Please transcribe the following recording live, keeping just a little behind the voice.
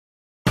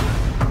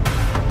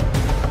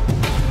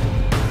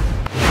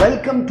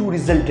Welcome to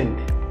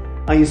Resultant,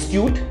 an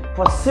institute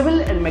for civil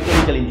and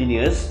mechanical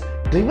engineers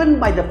driven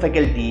by the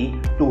faculty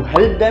to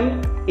help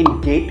them in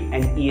GATE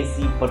and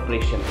ESE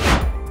preparation.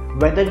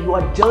 Whether you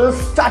are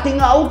just starting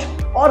out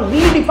or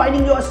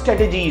redefining your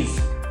strategies,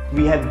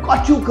 we have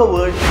got you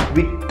covered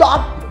with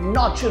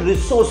top-notch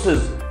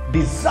resources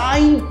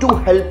designed to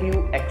help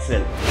you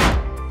excel.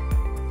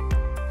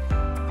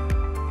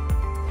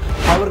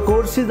 Our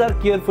courses are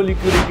carefully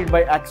curated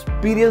by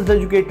experienced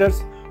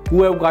educators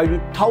who have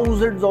guided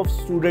thousands of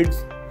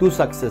students to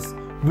success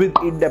with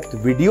in-depth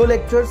video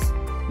lectures,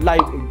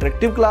 live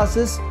interactive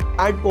classes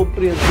and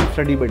comprehensive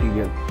study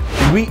material.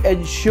 We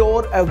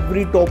ensure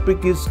every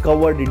topic is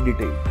covered in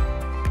detail.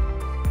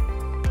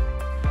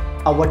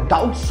 Our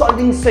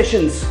doubt-solving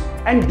sessions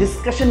and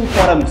discussion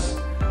forums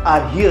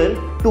are here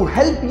to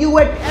help you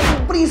at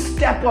every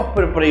step of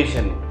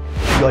preparation.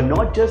 You are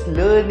not just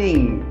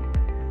learning,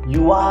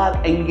 you are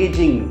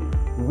engaging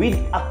with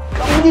a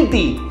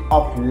community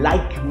of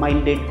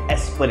like-minded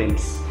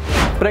aspirants.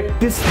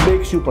 Practice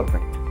makes you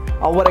perfect.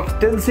 Our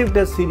extensive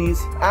test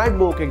series and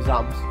mock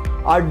exams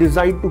are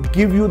designed to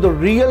give you the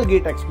real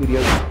GATE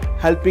experience,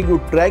 helping you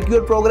track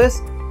your progress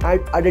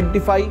and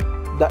identify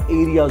the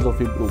areas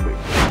of improvement.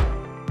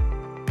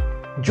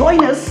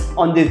 Join us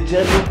on this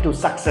journey to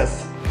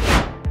success.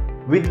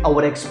 With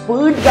our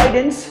expert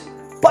guidance,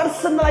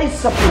 personalized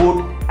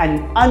support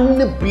and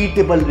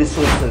unbeatable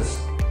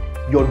resources,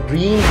 your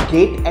dream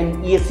GATE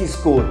and ESE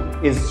score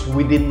is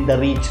within the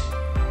reach.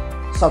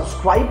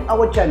 Subscribe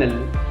our channel,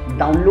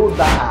 download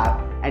the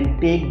app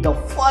and take the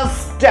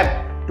first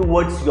step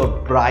towards your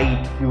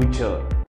bright future.